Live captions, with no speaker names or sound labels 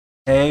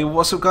Hey,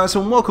 what's up guys,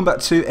 and welcome back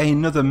to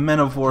another Men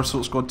of War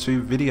Assault Squad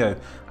 2 video.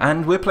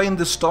 And we're playing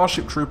the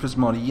Starship Troopers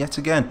mod yet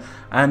again.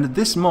 And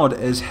this mod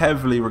is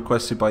heavily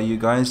requested by you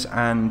guys,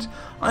 and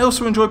I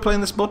also enjoy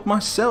playing this mod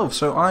myself,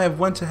 so I have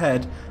went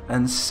ahead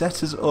and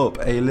set us up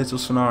a little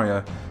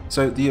scenario.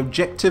 So the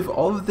objective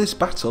of this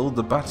battle,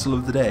 the battle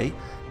of the day,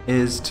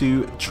 is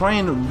to try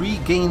and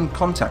regain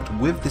contact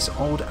with this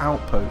old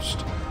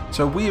outpost.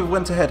 So we have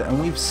went ahead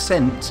and we've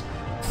sent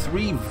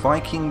 3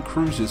 Viking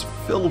cruisers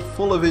filled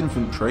full of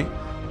infantry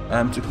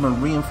to come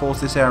and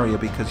reinforce this area,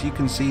 because you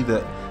can see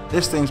that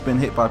this thing's been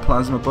hit by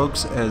plasma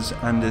bugs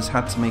and has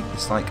had to make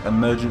this like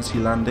emergency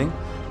landing,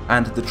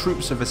 and the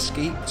troops have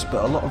escaped,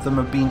 but a lot of them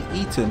have been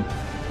eaten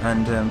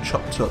and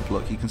chopped up.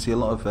 Look, you can see a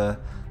lot of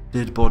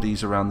dead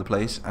bodies around the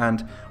place,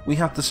 and we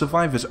have the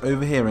survivors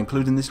over here,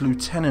 including this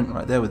lieutenant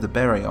right there with the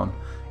beret on.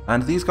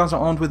 And these guys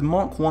are armed with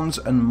Mark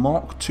 1s and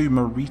Mark 2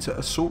 Marita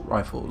assault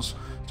rifles,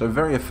 so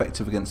very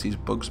effective against these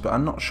bugs, but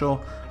I'm not sure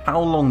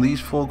how long these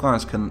 4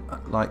 guys can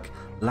like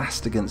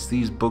last against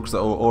these bugs that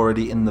are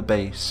already in the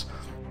base.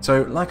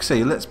 So like I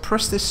say, let's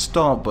press this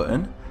start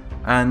button,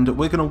 and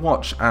we're going to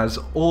watch as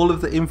all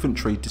of the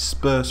infantry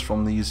disperse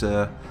from these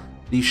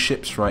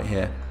ships right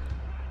here.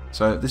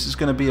 So this is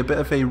going to be a bit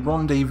of a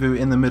rendezvous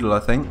in the middle, I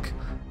think.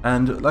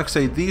 And like I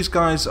say, these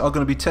guys are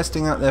going to be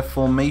testing out their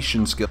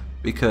formation skill,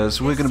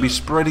 because we're going to be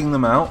spreading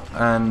them out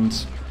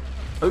and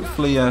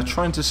hopefully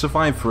trying to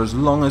survive for as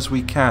long as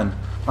we can.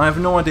 I have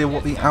no idea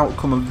what the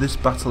outcome of this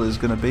battle is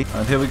going to be.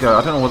 And here we go.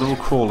 I don't know whether we're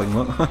crawling.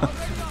 Look. I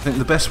think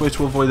the best way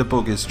to avoid a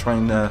bug is try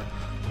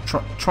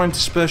and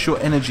disperse your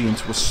energy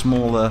into a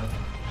smaller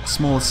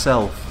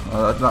self.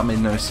 That made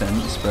no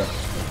sense, but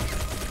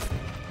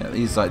yeah,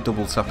 he's like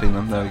double tapping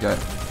them. There we go.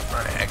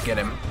 Right, get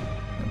him.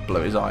 And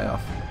blow his eye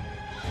off.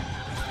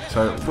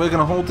 So we're going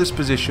to hold this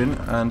position,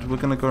 and we're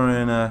going to go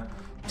and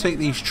take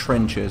these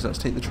trenches. Let's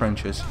take the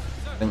trenches.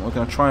 I think we're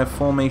going to try a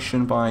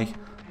formation by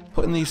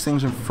putting these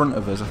things in front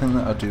of us. I think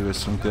that'll do us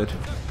some good.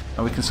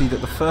 And we can see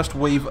that the first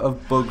wave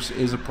of bugs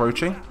is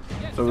approaching.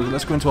 So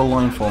let's go into a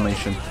line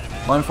formation.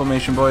 Line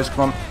formation, boys.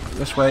 Come on,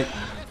 this way.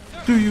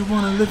 Do you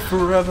want to live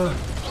forever?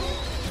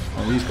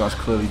 Oh, these guys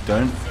clearly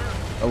don't.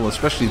 Oh, well,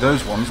 especially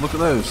those ones. Look at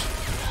those.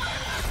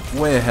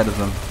 Way ahead of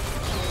them.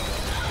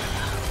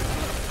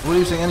 We're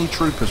losing any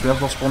troopers. We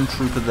have lost 1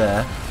 trooper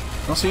there.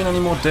 Not seeing any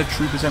more dead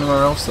troopers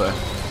anywhere else though.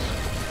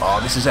 Oh,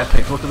 this is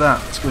epic. Look at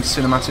that. Let's go into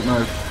cinematic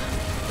mode.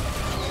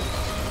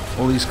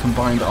 All these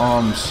combined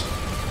arms.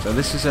 So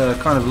this is a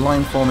kind of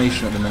line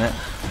formation at the minute,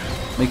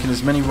 making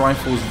as many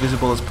rifles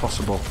visible as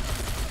possible.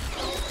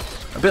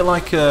 A bit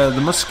like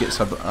the muskets,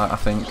 I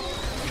think.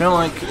 You know,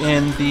 like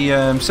in the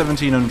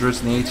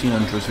 1700s and the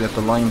 1800s, we had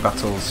the line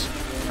battles,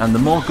 and the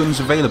more guns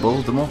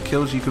available, the more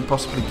kills you could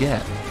possibly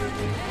get.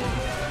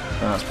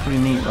 That's pretty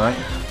neat, right?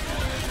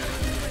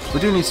 We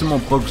do need some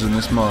more bugs in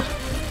this mod.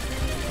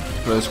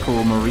 Those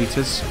cool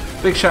Maritas.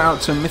 Big shout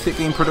out to Mythic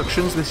Game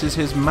Productions. This is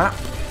his map.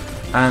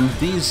 And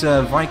these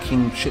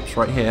Viking ships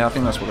right here, I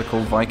think that's what they're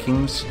called,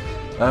 Vikings.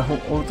 They're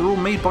all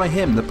made by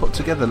him. They're put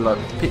together like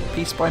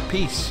piece by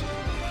piece.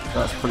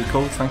 That's pretty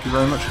cool. Thank you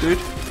very much, dude.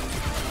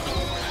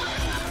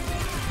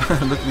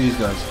 Look at these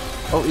guys.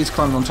 Oh, he's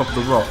climbing on top of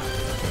the rock.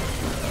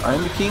 I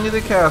am the king of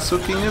the castle,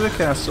 king of the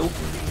castle.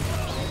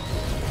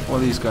 What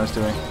are these guys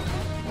doing?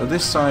 So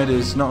this side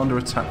is not under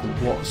attack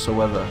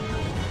whatsoever.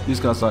 These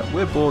guys are like,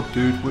 we're bored,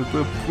 dude. We're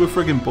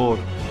friggin' bored.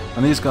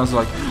 And these guys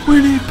are like, we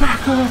need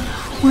backup.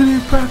 We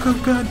need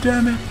backup, god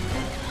damn it.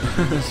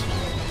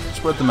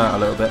 Spread them out a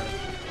little bit.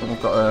 And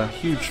we've got a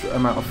huge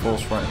amount of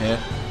force right here.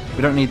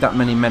 We don't need that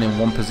many men in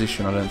one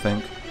position, I don't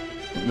think.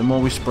 The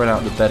more we spread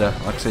out, the better.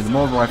 Like I say, the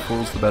more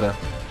rifles, the better.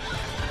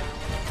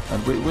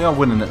 And we are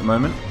winning at the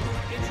moment.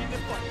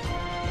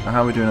 Now,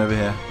 how are we doing over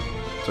here?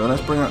 So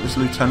let's bring out this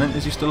lieutenant.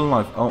 Is he still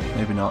alive? Oh,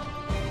 maybe not.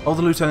 Oh,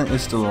 the lieutenant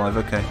is still alive.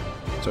 Okay.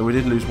 So we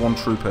did lose 1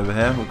 troop over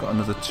here. We've got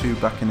another 2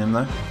 backing him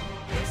though.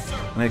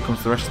 And here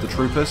comes the rest of the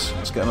troopers.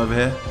 Let's get them over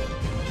here.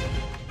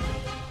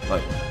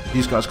 Like,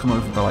 these guys come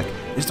over and they're like,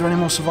 is there any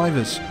more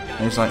survivors? And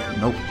he's like,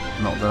 nope,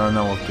 not that I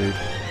know of, dude.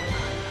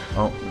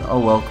 Oh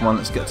well, come on,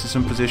 let's get to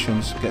some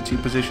positions. Get to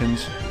your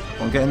positions.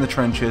 Come on, get in the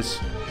trenches.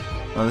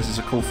 Oh, this is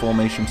a cool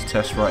formation to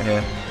test right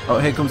here. Oh,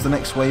 here comes the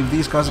next wave.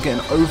 These guys are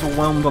getting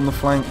overwhelmed on the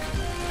flank.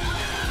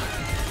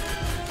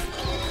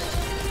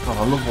 God,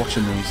 I love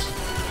watching these.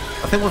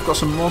 I think we've got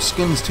some more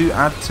skins to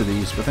add to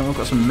these. But I think we've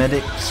got some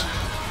medics.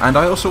 And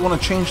I also want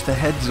to change the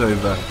heads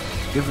over.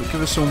 Give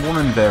us some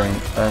woman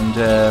variant. And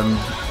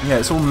yeah,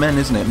 it's all men,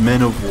 isn't it?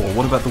 Men of war.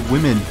 What about the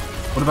women?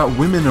 What about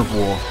women of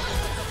war?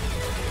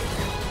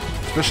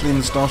 Especially in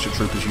the Starship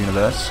Troopers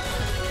universe.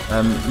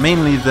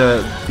 Mainly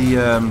the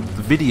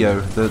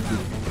video. The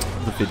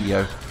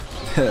video.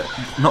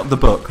 Not the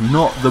book.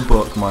 Not the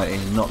book, Mighty.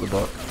 Not the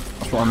book.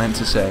 That's what I meant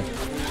to say.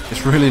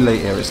 It's really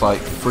late here. It's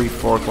like 3,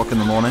 4 o'clock in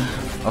the morning.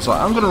 I was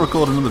like, I'm going to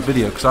record another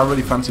video because I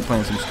really fancy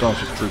playing some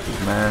Starship Troopers,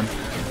 man.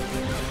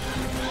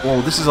 Whoa,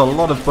 this is a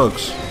lot of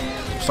bugs.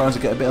 I'm starting to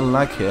get a bit of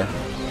lag here.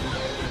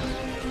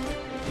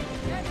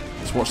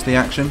 Let's watch the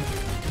action. I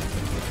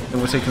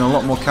think we're taking a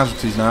lot more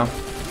casualties now.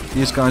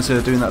 These guys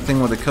are doing that thing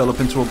where they curl up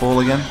into a ball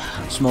again.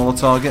 Smaller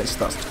targets,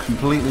 that's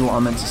completely what I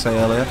meant to say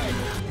earlier.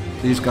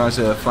 These guys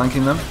are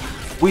flanking them.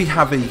 We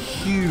have a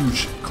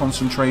huge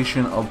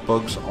concentration of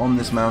bugs on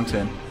this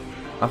mountain.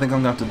 I think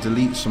I'm going to have to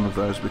delete some of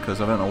those because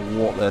I don't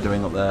know what they're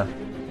doing up there.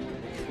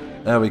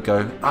 There we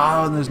go.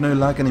 Ah, and there's no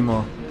lag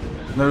anymore.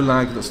 No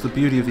lag, that's the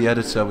beauty of the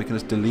editor, we can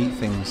just delete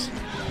things.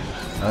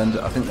 And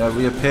I think they're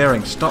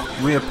reappearing. Stop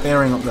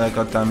reappearing up there,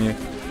 goddammit.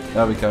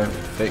 There we go,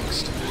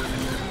 fixed.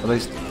 At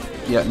least,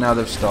 yeah, now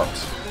they've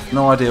stopped.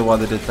 No idea why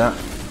they did that.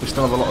 We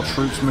still have a lot of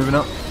troops moving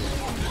up.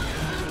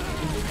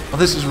 Oh,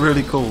 this is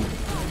really cool.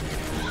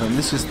 And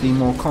this is the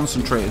more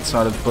concentrated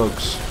side of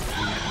bugs.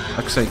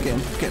 Like I say,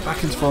 get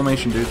back into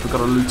formation, dudes. We've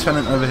got a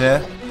lieutenant over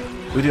here.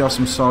 We do have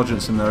some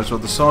sergeants in there as well.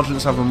 The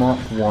sergeants have a Mark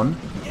 1.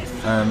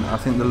 I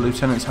think the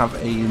lieutenants have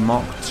a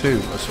Mark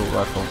 2 assault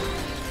rifle.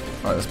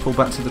 Right, let's pull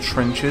back to the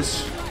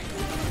trenches.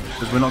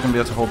 Because we're not going to be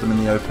able to hold them in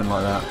the open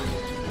like that.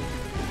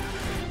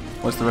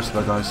 Where's the rest of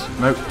our guys?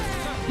 Nope.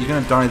 You're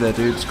going to die there,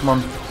 dudes. Come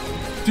on.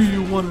 Do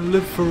you want to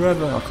live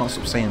forever? I can't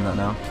stop saying that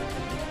now.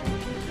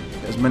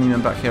 Get as many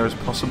men back here as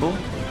possible.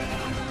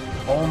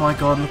 Oh my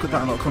god, look at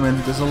that lot coming.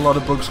 There's a lot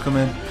of bugs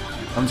coming.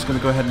 I'm just going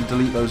to go ahead and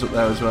delete those up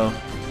there as well.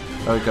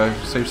 There we go.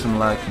 Save some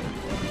lag.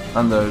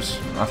 And those.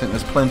 I think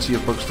there's plenty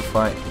of bugs to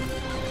fight.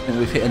 I think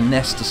we've hit a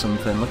nest or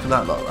something. Look at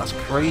that lot. That's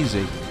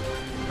crazy.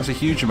 That's a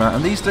huge amount.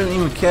 And these don't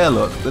even care,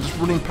 look. They're just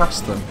running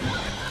past them.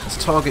 It's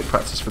target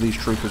practice for these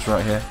troopers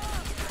right here.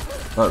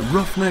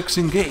 Roughnecks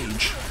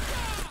engage.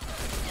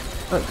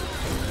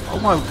 Oh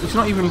my, he's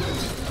not even...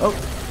 Oh,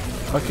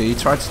 okay, he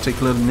tried to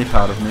take a little nip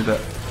out of me, but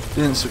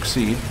didn't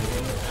succeed.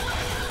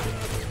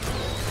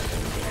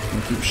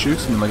 And keep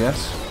shooting him, I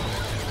guess.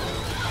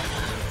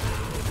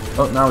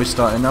 Oh, now he's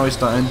starting,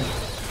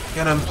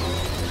 Get him.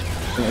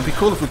 It'd be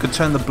cool if we could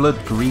turn the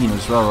blood green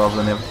as well,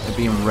 rather than it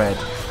being red.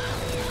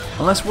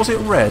 Unless, was it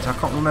red? I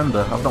can't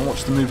remember. I've not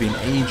watched the movie in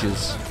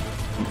ages.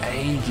 In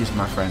ages,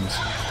 my friends.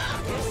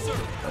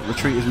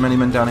 Retreat as many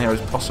men down here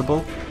as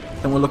possible.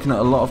 Then we're looking at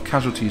a lot of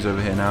casualties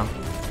over here now.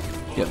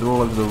 Yep, they're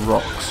all over the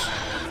rocks.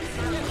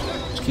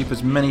 Let's keep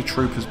as many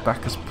troopers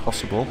back as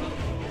possible.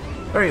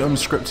 Very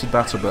unscripted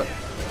battle, but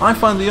I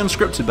find the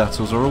unscripted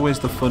battles are always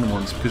the fun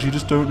ones because you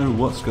just don't know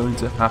what's going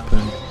to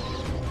happen.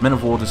 Men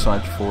of War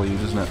decides for you,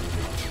 doesn't it?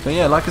 So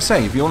yeah, like I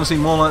say, if you want to see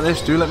more like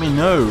this, do let me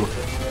know.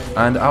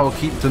 And I will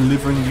keep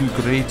delivering you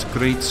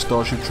great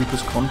Starship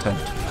Troopers content.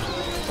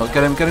 Oh,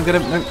 get him,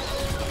 no.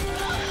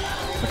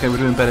 Okay, we're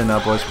doing better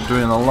now, boys. We're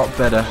doing a lot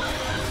better.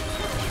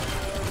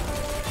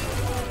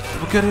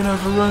 We're getting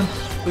overrun.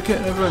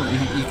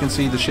 You can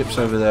see the ships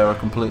over there are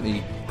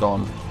completely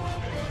gone.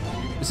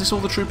 Is this all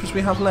the troopers we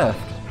have left?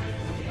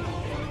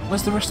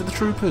 Where's the rest of the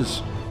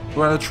troopers?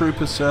 Where are the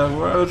troopers, sir?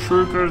 Where are the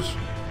troopers?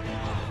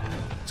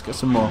 Let's get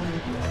some more.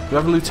 We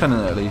have a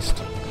lieutenant at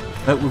least.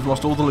 Nope, we've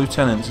lost all the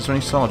lieutenants. Is there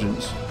any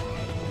sergeants?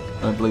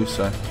 I don't believe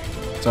so.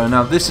 So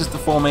now this is the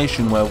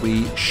formation where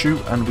we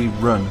shoot and we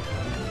run.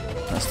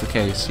 That's the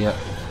case, yep.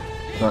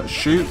 Right,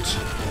 shoot.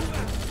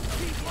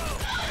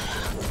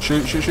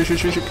 Shoot.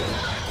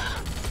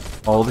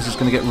 Oh, this is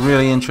going to get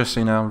really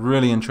interesting now.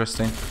 Really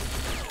interesting.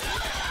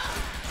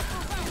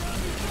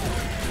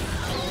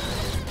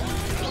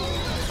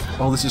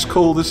 Oh, this is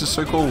cool. This is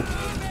so cool.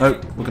 No,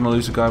 we're going to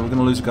lose a guy.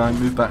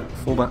 Move back.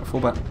 Fall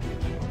back.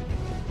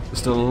 There's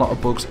still a lot of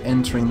bugs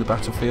entering the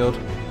battlefield.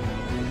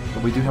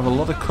 But we do have a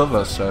lot of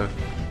cover, so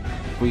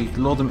we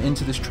lure them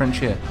into this trench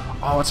here.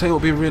 Oh, I'll tell you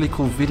what would be a really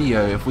cool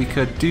video if we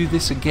could do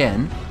this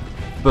again,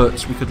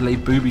 but we could lay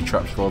booby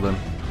traps for them.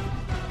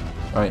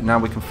 Alright, now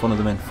we can funnel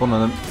them in.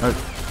 Oh.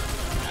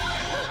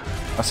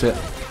 That's it.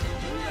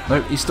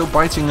 No, he's still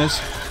biting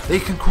us. They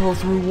can crawl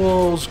through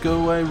walls.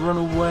 Go away, run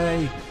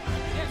away.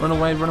 Run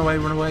away,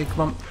 come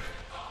on.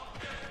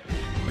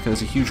 Okay,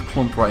 there's a huge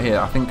clump right here.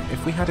 I think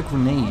if we had a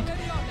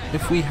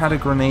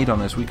grenade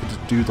on us, we could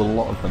just do the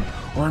lot of them.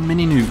 Or a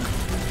mini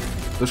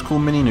nuke. Those cool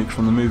mini nukes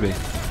from the movie.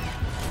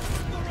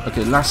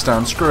 Okay, last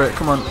stand. Screw it.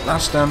 Come on,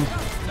 last stand.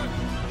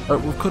 Oh,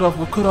 we're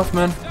cut off,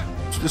 man.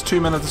 So there's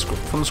 2 men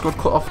from the squad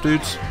cut off,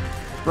 dudes.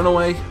 Run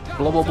away.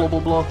 Blah, blah, blah, blah,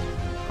 blah. I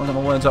can't get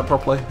my words out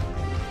properly.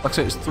 Like I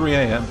say, it's 3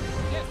 AM.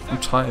 I'm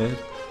tired.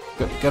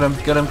 Get him.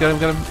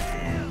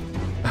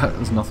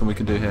 There's nothing we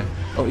can do here.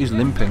 Oh, he's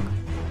limping.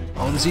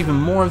 Oh, there's even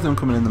more of them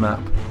coming in the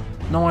map.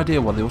 No idea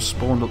why they all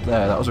spawned up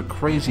there. That was a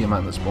crazy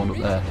amount that spawned up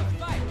there.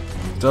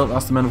 Still,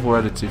 that's the Men of War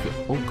editor.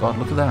 Oh god,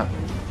 look at that.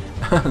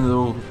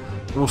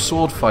 they're all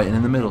sword fighting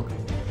in the middle.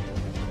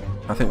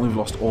 I think we've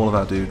lost all of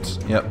our dudes.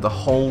 Yep, the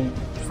whole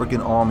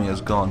friggin' army has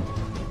gone.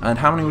 And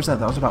how many was that?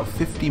 That was about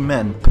 50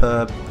 men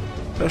per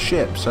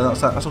ship. So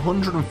that's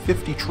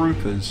 150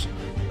 troopers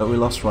that we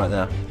lost right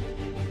there.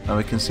 And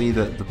we can see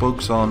that the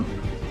bugs aren't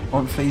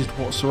phased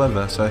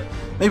whatsoever. So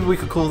maybe we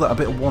could call that a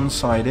bit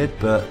one-sided,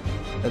 but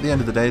at the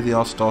end of the day, they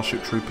are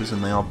Starship Troopers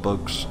and they are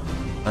bugs.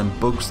 And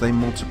bugs, they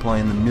multiply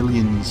in the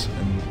millions,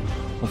 and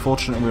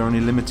unfortunately we're only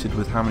limited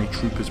with how many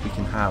troopers we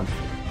can have.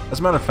 As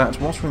a matter of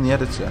fact, whilst we're in the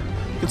editor,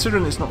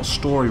 considering it's not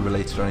story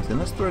related or anything,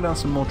 let's throw down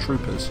some more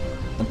troopers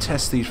and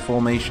test these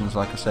formations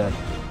like I said.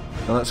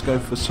 Now let's go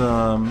for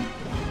some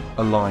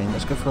a line.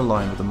 Let's go for a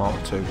line with the Mark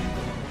II.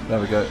 There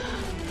we go.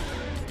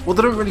 Well,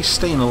 they don't really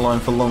stay in a line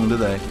for long, do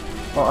they?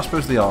 Well, I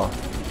suppose they are.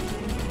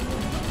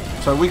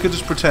 So we could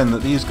just pretend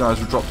that these guys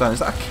will drop down. Is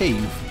that a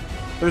cave?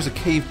 There is a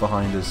cave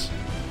behind us.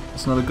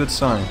 That's not a good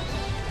sign.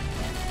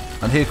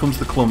 And here comes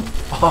the clump.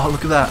 Oh,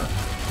 look at that.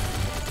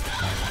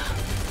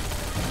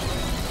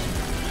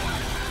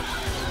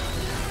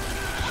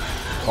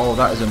 Oh,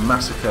 that is a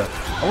massacre.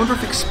 I wonder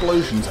if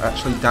explosions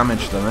actually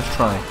damage them. Let's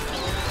try.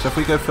 So if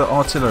we go for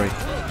artillery.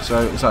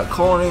 So it's like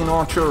calling in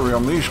artillery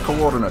on these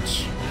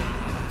coordinates.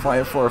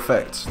 Fire for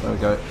effect. There we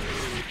go.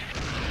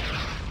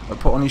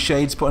 Put on your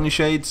shades, put on your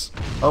shades.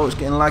 Oh, it's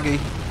getting laggy.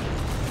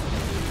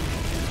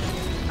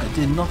 It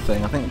did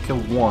nothing. I think it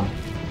killed one.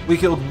 We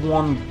killed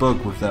one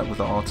bug with that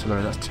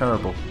artillery. That's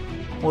terrible.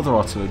 What other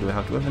artillery do we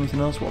have? Do we have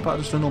anything else? What about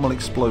just a normal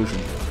explosion?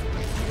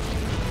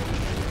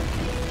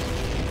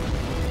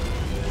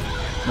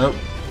 Nope.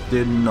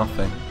 Did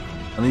nothing.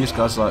 And these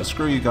guys are like,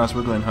 screw you guys,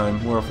 we're going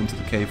home. We're off into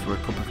the cave for a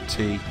cup of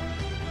tea.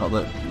 Not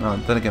that, no,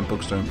 then again,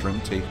 bugs don't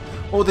drink tea.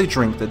 What would they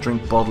drink? They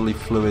drink bodily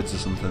fluids or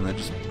something. They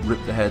just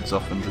rip their heads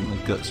off and drink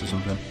their guts or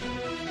something.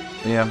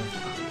 But yeah.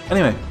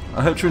 Anyway,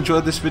 I hope you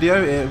enjoyed this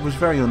video. It was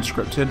very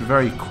unscripted,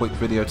 very quick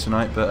video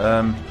tonight.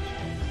 But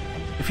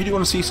if you do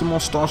want to see some more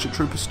Starship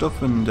Troopers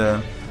stuff and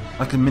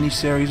like a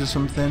mini-series or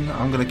something,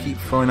 I'm going to keep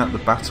throwing out the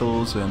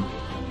battles and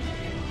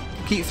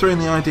keep throwing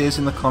the ideas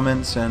in the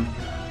comments, and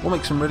we'll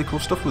make some really cool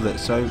stuff with it.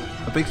 So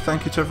a big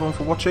thank you to everyone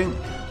for watching,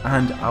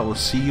 and I will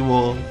see you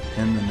all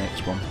in the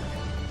next one.